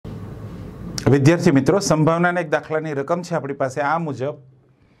विद्यार्थी मित्रों, संभावना एक दाखलानी रकम है अपनी पास आ मुजब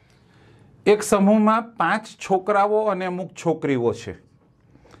एक समूह में 5 छोकराओ अने अमुक छोकरीओ छे।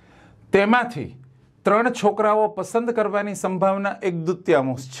 तेमांथी 3 छोकराओ पसंद करवानी संभावना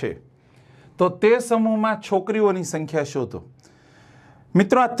 1/3 छे। तो ते समूह में छोकरीओनी संख्या शोधो।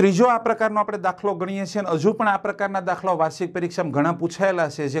 मित्रों, आ त्रीजो आ प्रकारनो आपणे दाखलो गणीए छीए। हजू पण आ प्रकारना दाखला वार्षिक परीक्षामां घणा पूछायेला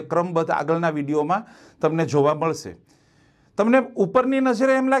छे, जे क्रमबद्ध आगळना विडियोमां तमने जोवा मळशे। तमने उपरनी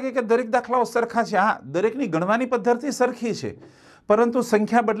नजरे एम लागे के दरेक दाखलाओ सरखा छे। हाँ, दरेकनी गणवानी पद्धति सरखी छे, परंतु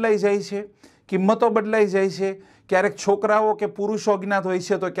संख्या बदलाई जाय छे, किंमतो बदलाई जाय छे। क्यारेक छोकराओ के पुरुषो अज्ञात होय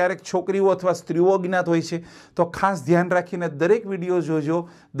छे, तो क्यारेक छोकरीओ अथवा स्त्रीओ अज्ञात होय छे। तो खास ध्यान राखीने दरेक विडियो जोजो,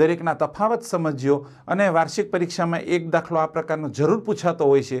 दरेकना तफावत समजजो अने वार्षिक परीक्षामां एक दाखलो आ प्रकारनो जरूर पूछातो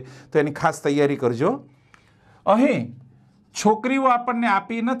होय छे, तो एनी खास तैयारी करजो। અહીં છોકરીઓ આપણને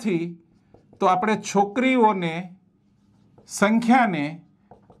આપી નથી, તો આપણે છોકરીઓને સંખ્યાને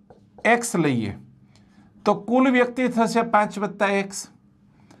x લઈએ તો કુલ વ્યક્તિ થશે 5 + x।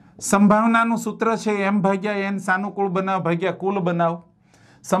 સંભાવનાનું સૂત્ર છે m/n સાનુકૂળ બનાવ ભાગ્યા કુલ બનાવ।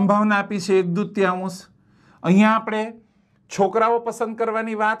 સંભાવના આપી છે 1/2। અહીંયા આપણે છોકરાઓ પસંદ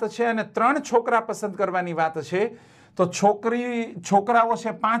કરવાની વાત છે અને 3 છોકરા પસંદ કરવાની વાત છે। તો છોકરાઓ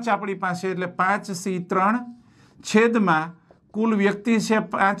છે 5 આપણી પાસે, એટલે 5c3 છેદમાં કુલ વ્યક્તિ છે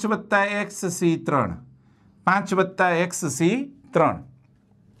 5 + xc3, 5 + xc3।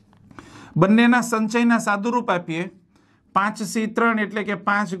 બંનેના સંચયના સાદુરૂપ આપીએ। 5c3 એટલે કે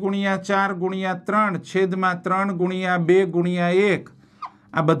 5 × 4 × 3 છેદમાં 3 × 2 × 1।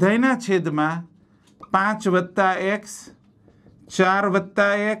 આ બધાયના છેદમાં 5 + x, 4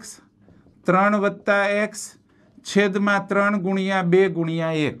 + x, 3 + x છેદમાં 3 × 2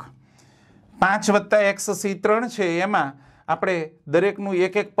 × 1। 5 + xc3 છે, એમાં આપણે દરેકનું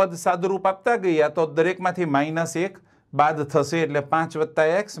એક એક પદ સાદુરૂપ આપતા ગયા તો દરેકમાંથી -1 બાદ થશે, એટલે 5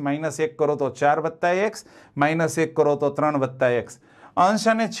 + x -1 કરો તો 4 + x -1 કરો તો 3 + x। અંશ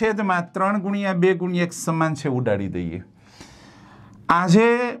અને છેદમાં 3 × 2 × x સમાન છે, ઉડાડી દઈએ। આ જે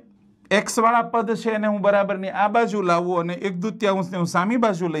x વાળા પદ છે એને હું બરાબરની આ બાજુ લાવું અને 1/2 ને હું સામી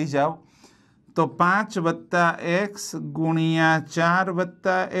બાજુ લઈ જાઉં તો 5 + x × 4 +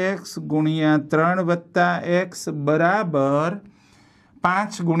 x × 3 + x બરાબર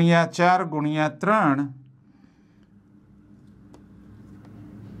 5 × 4 × 3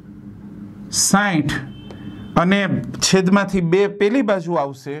 60 અને છેદમાંથી 2 પેલી બાજુ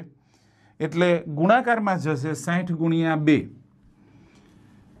આવશે, એટલે ગુણાકારમાં જશે 60 × 2।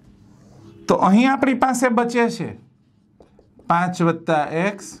 તો અહીં આપણી પાસે બચે છે 5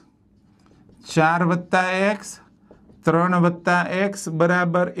 + x, 4 + x, 3 + x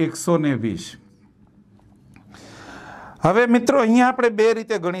બરાબર 120। હવે મિત્રો, અહીંયા આપણે 2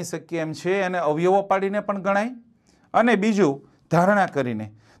 રીતે ગણી શકીએ એમ છે, અને અવયવો પાડીને પણ ગણાય અને બીજું ધારણા કરીને।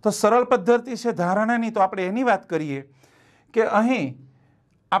 તો સરળ પદ્ધતિ છે ધારણાની, તો આપણે એની વાત કરીએ કે અહીં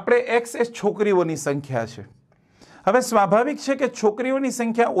આપણે x એ છોકરીઓની સંખ્યા છે। હવે સ્વાભાવિક છે કે છોકરીઓની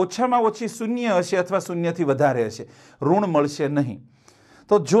સંખ્યા ઓછામાં ઓછી 0 હશે અથવા 0થી વધારે હશે, ઋણ મળશે નહીં।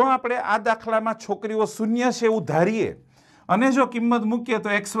 તો જો આપણે આ દાખલામાં છોકરીઓ 0 છે એવું ધારીએ અને જો કિંમત મૂકીએ તો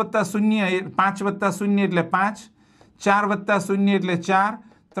x + 0 5 + 0 એટલે 5, 4 + 0 એટલે 4,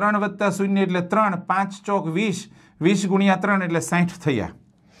 3 + 0 એટલે 3, 5 × 4 20, 20 × 3 એટલે 60 થયા।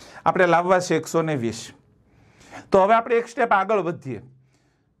 આપણે લાવવા છે 120। તો હવે આપણે એક સ્ટેપ આગળ વધીએ।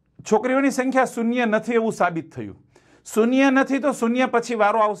 છોકરીઓની સંખ્યા 0 નથી એવું સાબિત થયું। 0 નથી તો 0 પછી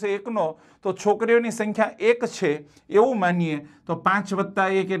વારો આવશે 1નો, તો છોકરીઓની સંખ્યા 1 છે એવું માનીએ તો 5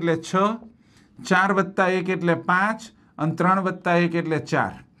 + 1 એટલે 6, 4 + 1 એટલે 5 અને 3 + 1 એટલે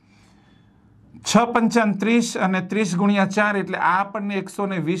 4। 6 × 5 = 30 અને 30 × 4 એટલે આ આપણને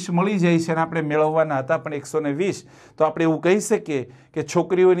 120 મળી જાય છે, અને આપણે મેળવવાના હતા પણ 120। તો આપણે એવું કહી શકીએ કે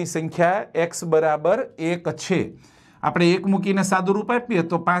છોકરીઓની સંખ્યા x બરાબર 1 છે। આપણે 1 મૂકીને સાદુરૂપ આપીએ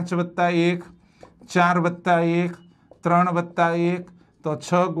તો 5 + 1, 4 + 1, 3 + 1 તો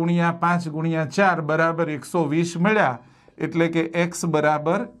 6 × 5 × 4 બરાબર 120 મળ્યા, એટલે કે x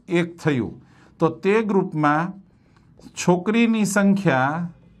બરાબર 1 થયું। તો તે ગ્રુપમાં છોકરીની સંખ્યા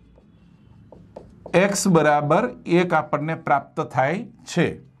x બરાબર 1 આપણને પ્રાપ્ત થાય છે।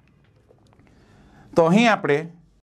 તો અહીં આપણે